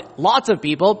God loves lots of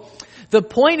people. The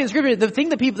point in Scripture, the thing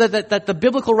that people, that the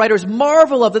biblical writers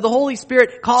marvel of, that the Holy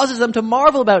Spirit causes them to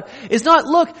marvel about, is not,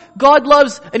 look, God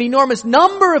loves an enormous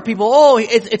number of people. Oh,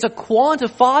 it's a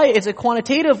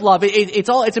quantitative love.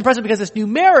 It's impressive because it's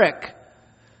numeric.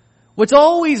 What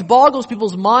always boggles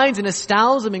people's minds and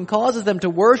astounds them and causes them to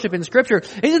worship in Scripture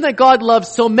isn't that God loves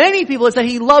so many people, it's that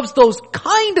he loves those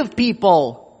kind of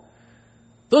people.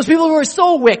 Those people who are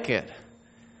so wicked.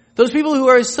 Those people who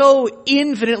are so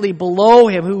infinitely below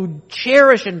him, who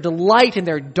cherish and delight in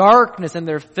their darkness and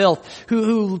their filth,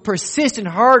 who persist in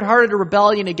hard-hearted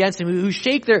rebellion against him, who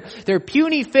shake their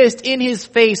puny fist in his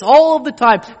face all of the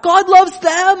time. God loves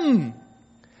them.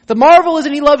 The marvel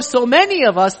isn't he loves so many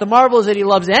of us. The marvel is that he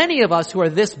loves any of us who are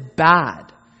this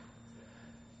bad.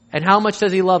 And how much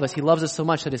does he love us? He loves us so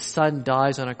much that his Son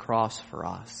dies on a cross for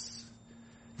us.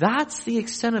 That's the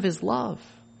extent of his love.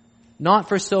 Not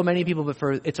for so many people,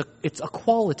 but it's a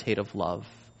qualitative love.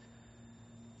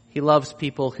 He loves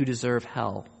people who deserve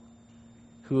hell,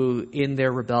 who in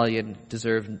their rebellion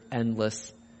deserve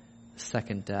endless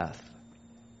second death.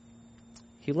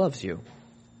 He loves you.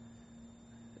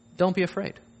 Don't be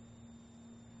afraid.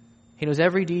 He knows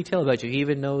every detail about you. He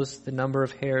even knows the number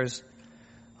of hairs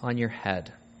on your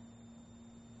head.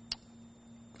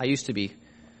 I used to be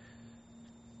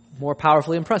more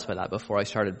powerfully impressed by that before I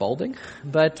started balding.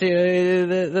 But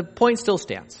the point still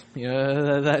stands.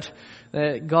 That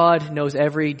God knows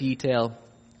every detail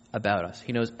about us.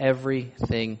 He knows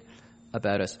everything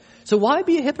about us. So why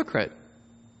be a hypocrite?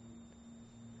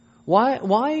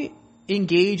 Why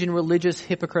engage in religious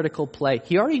hypocritical play?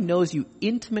 He already knows you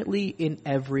intimately in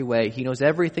every way. He knows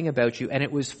everything about you, and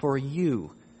it was for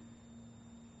you.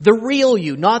 The real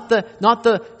you, not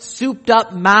the souped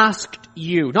up, masked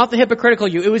you, not the hypocritical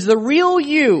you. It was the real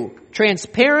you,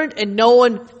 transparent and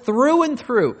known through and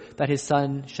through, that his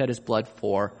Son shed his blood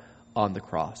for on the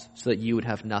cross, so that you would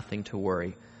have nothing to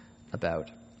worry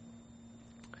about.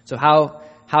 So how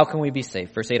how can we be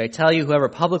saved? Verse 8, I tell you, whoever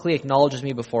publicly acknowledges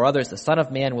me before others, the Son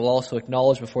of Man will also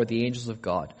acknowledge before the angels of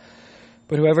God.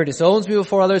 But whoever disowns me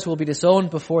before others will be disowned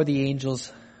before the angels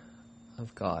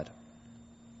of God.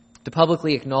 To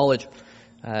publicly acknowledge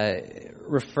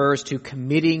refers to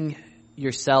committing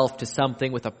yourself to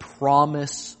something with a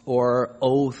promise or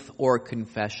oath or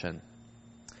confession.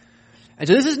 And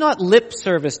so this is not lip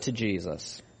service to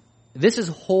Jesus. This is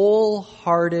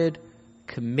wholehearted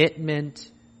commitment,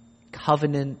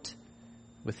 covenant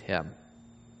with Him.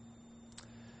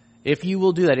 If you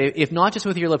will do that, if not just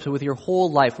with your lips, but with your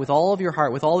whole life, with all of your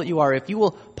heart, with all that you are, if you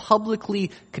will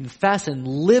publicly confess and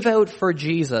live out for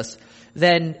Jesus,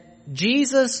 then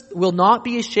Jesus will not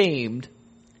be ashamed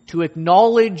to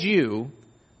acknowledge you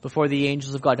before the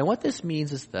angels of God. Now what this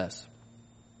means is this.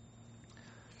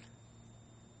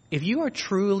 If you are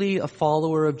truly a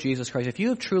follower of Jesus Christ, if you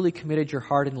have truly committed your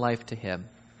heart and life to Him,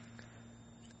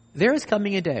 there is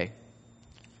coming a day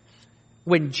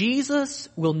when Jesus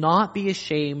will not be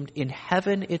ashamed in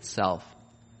heaven itself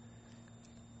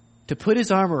to put His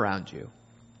arm around you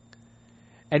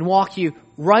and walk you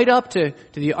right up to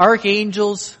the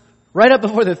archangels, right up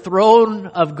before the throne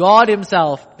of God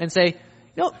Himself and say,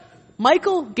 you know,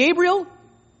 Michael, Gabriel,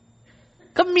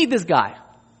 come meet this guy.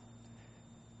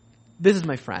 This is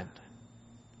my friend.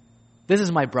 This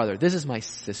is my brother. This is my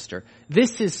sister.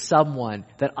 This is someone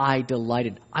that I delight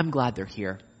in. I'm glad they're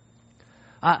here.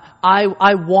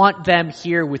 I want them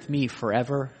here with me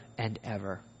forever and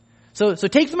ever. So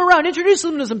take them around, introduce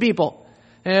them to some people,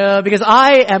 because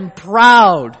I am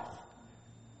proud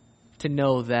to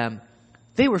know them.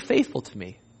 They were faithful to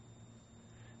me.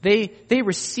 They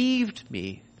received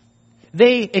me.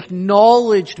 They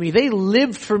acknowledged me. They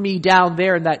lived for me down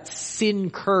there in that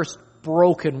sin-cursed,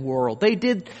 broken world. They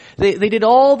did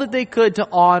all that they could to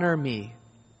honor me,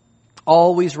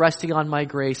 always resting on my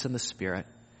grace and the Spirit.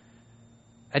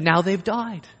 And now they've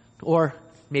died. Or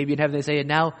maybe in heaven they say, and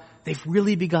now they've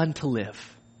really begun to live.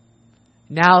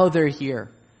 Now they're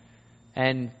here.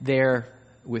 And they're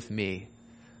with me.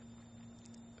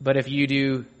 But if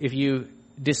you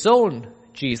disown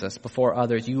Jesus before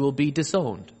others, you will be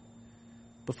disowned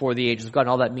before the angels of God. And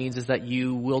all that means is that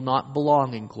you will not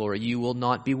belong in glory. You will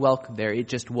not be welcome there. It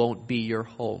just won't be your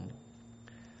home.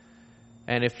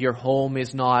 And if your home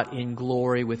is not in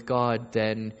glory with God,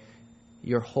 then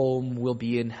your home will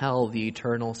be in hell, the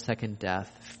eternal second death.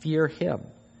 Fear Him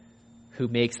who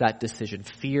makes that decision.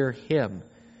 Fear Him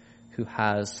who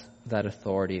has that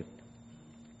authority.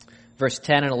 Verse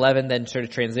 10 and 11 then sort of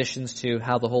transitions to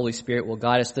how the Holy Spirit will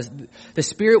guide us. The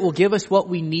Spirit will give us what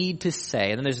we need to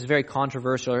say. And then there's this very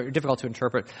controversial or difficult to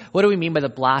interpret. What do we mean by the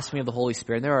blasphemy of the Holy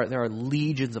Spirit? And there are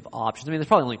legions of options. I mean, there's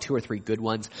probably only 2 or 3 good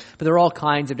ones, but there are all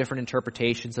kinds of different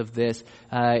interpretations of this.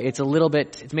 It's made a little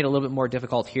bit more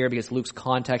difficult here because Luke's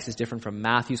context is different from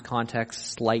Matthew's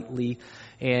context slightly.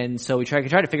 And so we try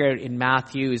to figure out in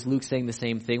Matthew, is Luke saying the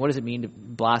same thing? What does it mean to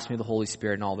blaspheme the Holy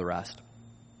Spirit and all the rest?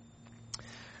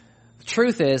 The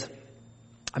truth is,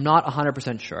 I'm not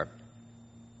 100% sure.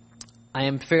 I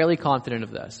am fairly confident of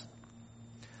this.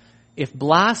 If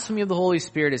blasphemy of the Holy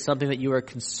Spirit is something that you are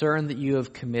concerned that you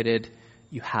have committed,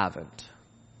 you haven't.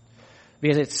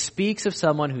 Because it speaks of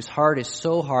someone whose heart is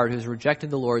so hard, who's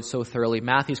rejected the Lord so thoroughly.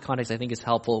 Matthew's context, I think, is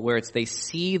helpful, where they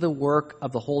see the work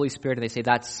of the Holy Spirit and they say,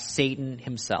 that's Satan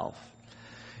himself.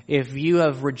 If you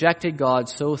have rejected God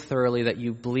so thoroughly that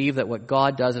you believe that what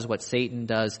God does is what Satan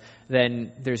does,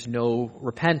 then there's no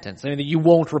repentance. I mean, you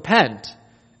won't repent,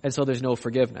 and so there's no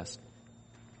forgiveness.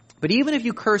 But even if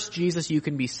you curse Jesus, you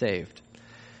can be saved.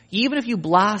 Even if you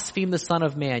blaspheme the Son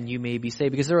of Man, you may be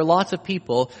saved. Because there are lots of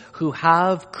people who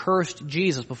have cursed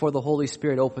Jesus before the Holy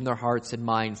Spirit opened their hearts and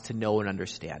minds to know and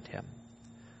understand Him.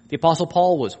 The Apostle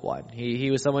Paul was one.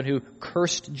 He was someone who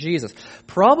cursed Jesus.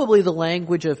 Probably the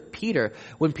language of Peter.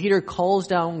 When Peter calls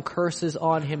down curses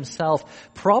on himself,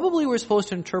 probably we're supposed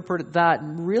to interpret that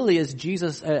really as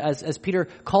Jesus, as Peter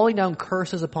calling down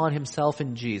curses upon himself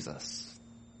and Jesus.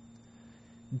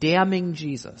 Damning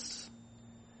Jesus.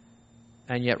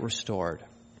 And yet restored.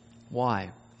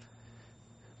 Why?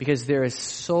 Because there is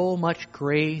so much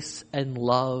grace and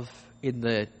love in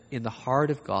the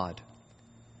heart of God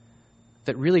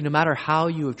that really no matter how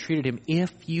you have treated Him,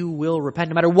 if you will repent,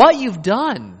 no matter what you've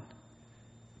done,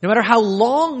 no matter how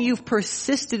long you've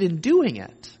persisted in doing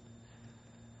it,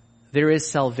 there is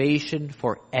salvation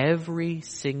for every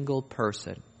single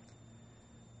person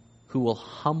who will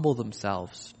humble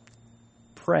themselves,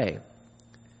 pray,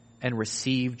 and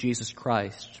receive Jesus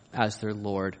Christ as their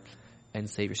Lord and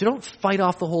Savior. So don't fight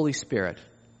off the Holy Spirit.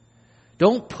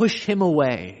 Don't push Him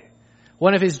away.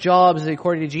 One of his jobs,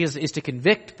 according to Jesus, is to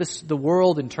convict the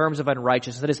world in terms of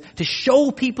unrighteousness. That is, to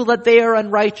show people that they are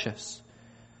unrighteous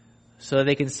so that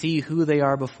they can see who they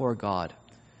are before God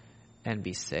and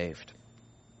be saved.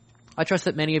 I trust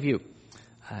that many of you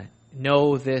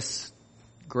know this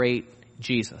great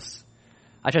Jesus.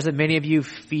 I trust that many of you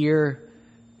fear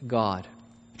God.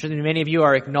 I trust that many of you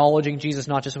are acknowledging Jesus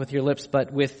not just with your lips,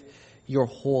 but with your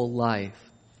whole life.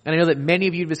 And I know that many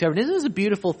of you have discovered, isn't this a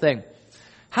beautiful thing?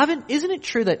 Isn't it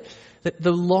true that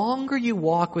the longer you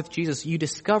walk with Jesus, you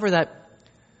discover that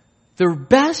the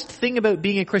best thing about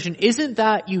being a Christian isn't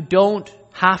that you don't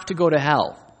have to go to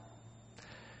hell.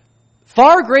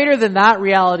 Far greater than that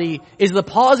reality is the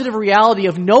positive reality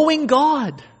of knowing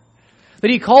God.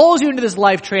 That He calls you into this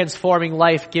life-transforming,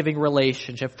 life-giving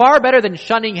relationship. Far better than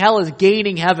shunning hell is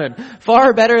gaining heaven.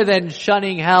 Far better than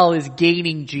shunning hell is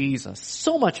gaining Jesus.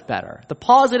 So much better. The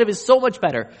positive is so much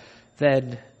better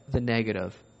than the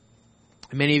negative.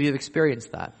 Many of you have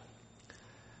experienced that.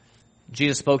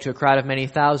 Jesus spoke to a crowd of many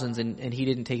thousands, and He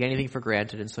didn't take anything for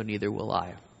granted, and so neither will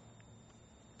I.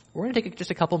 We're going to take just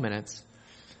a couple minutes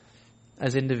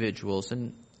as individuals,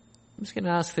 and I'm just going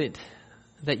to ask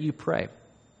that you pray.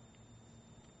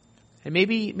 And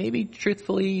maybe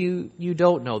truthfully you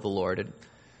don't know the Lord, and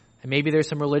maybe there's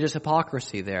some religious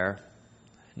hypocrisy there.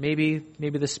 Maybe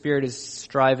the Spirit is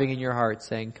striving in your heart,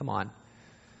 saying, "Come on,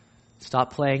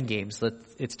 stop playing games.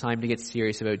 It's time to get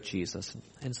serious about Jesus."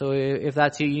 And so if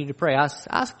that's you need to pray.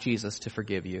 Ask Jesus to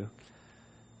forgive you.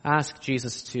 Ask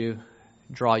Jesus to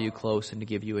draw you close and to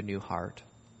give you a new heart.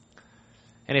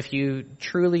 And if you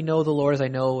truly know the Lord, as I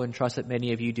know and trust that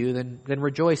many of you do, then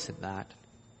rejoice in that.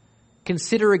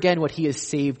 Consider again what He has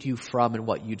saved you from and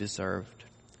what you deserved.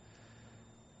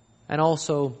 And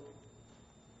also,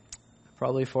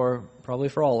 probably for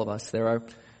all of us, there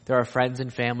are friends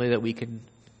and family that we can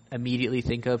immediately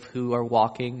think of who are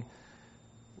walking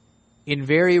in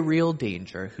very real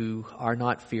danger, who are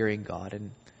not fearing God.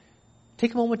 And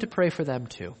take a moment to pray for them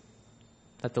too,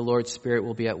 that the Lord's Spirit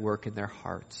will be at work in their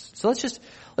hearts. So let's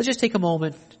just take a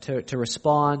moment to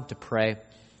respond, to pray,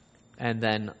 and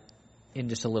then in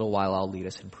just a little while I'll lead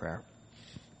us in prayer.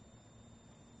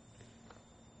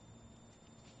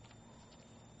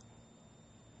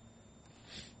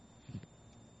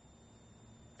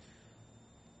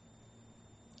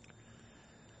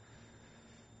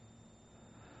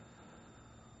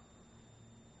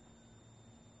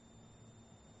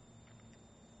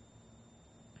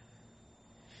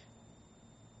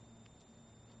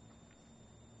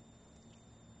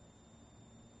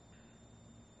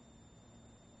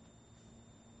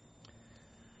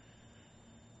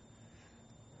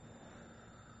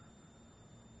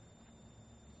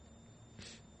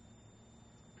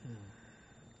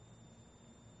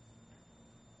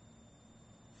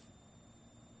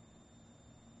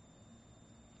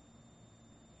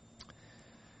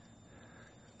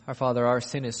 Our Father, our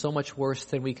sin is so much worse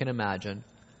than we can imagine,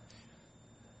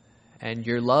 and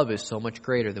your love is so much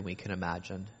greater than we can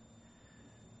imagine.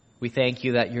 We thank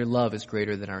you that your love is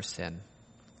greater than our sin.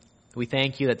 We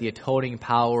thank you that the atoning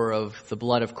power of the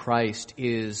blood of Christ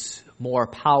is more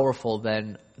powerful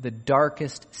than the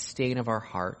darkest stain of our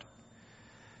heart.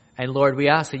 And Lord, we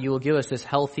ask that you will give us this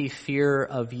healthy fear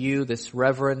of you, this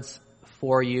reverence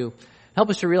for you. Help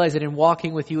us to realize that in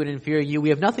walking with you and in fearing you, we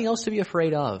have nothing else to be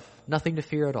afraid of, nothing to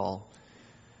fear at all.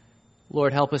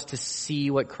 Lord, help us to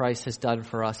see what Christ has done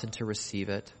for us and to receive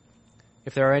it.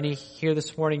 If there are any here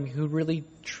this morning who really,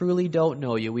 truly don't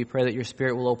know you, we pray that your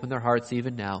Spirit will open their hearts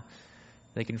even now.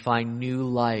 They can find new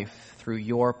life through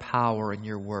your power and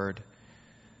your word.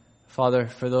 Father,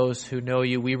 for those who know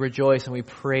you, we rejoice and we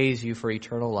praise you for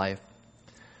eternal life.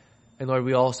 And Lord,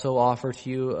 we also offer to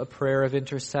you a prayer of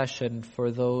intercession for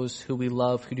those who we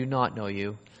love who do not know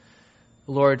you.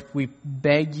 Lord, we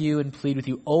beg you and plead with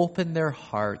you, open their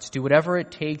hearts. Do whatever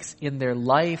it takes in their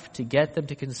life to get them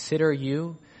to consider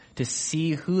you, to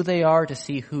see who they are, to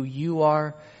see who you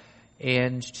are,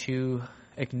 and to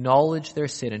acknowledge their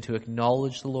sin and to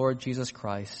acknowledge the Lord Jesus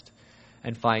Christ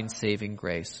and find saving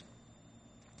grace.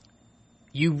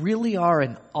 You really are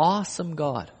an awesome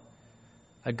God.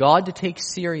 A God to take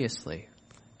seriously,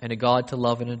 and a God to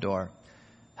love and adore.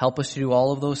 Help us to do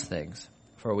all of those things,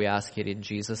 for we ask it in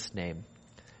Jesus' name.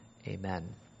 Amen.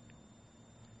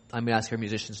 I'm going to ask our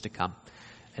musicians to come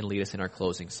and lead us in our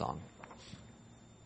closing song.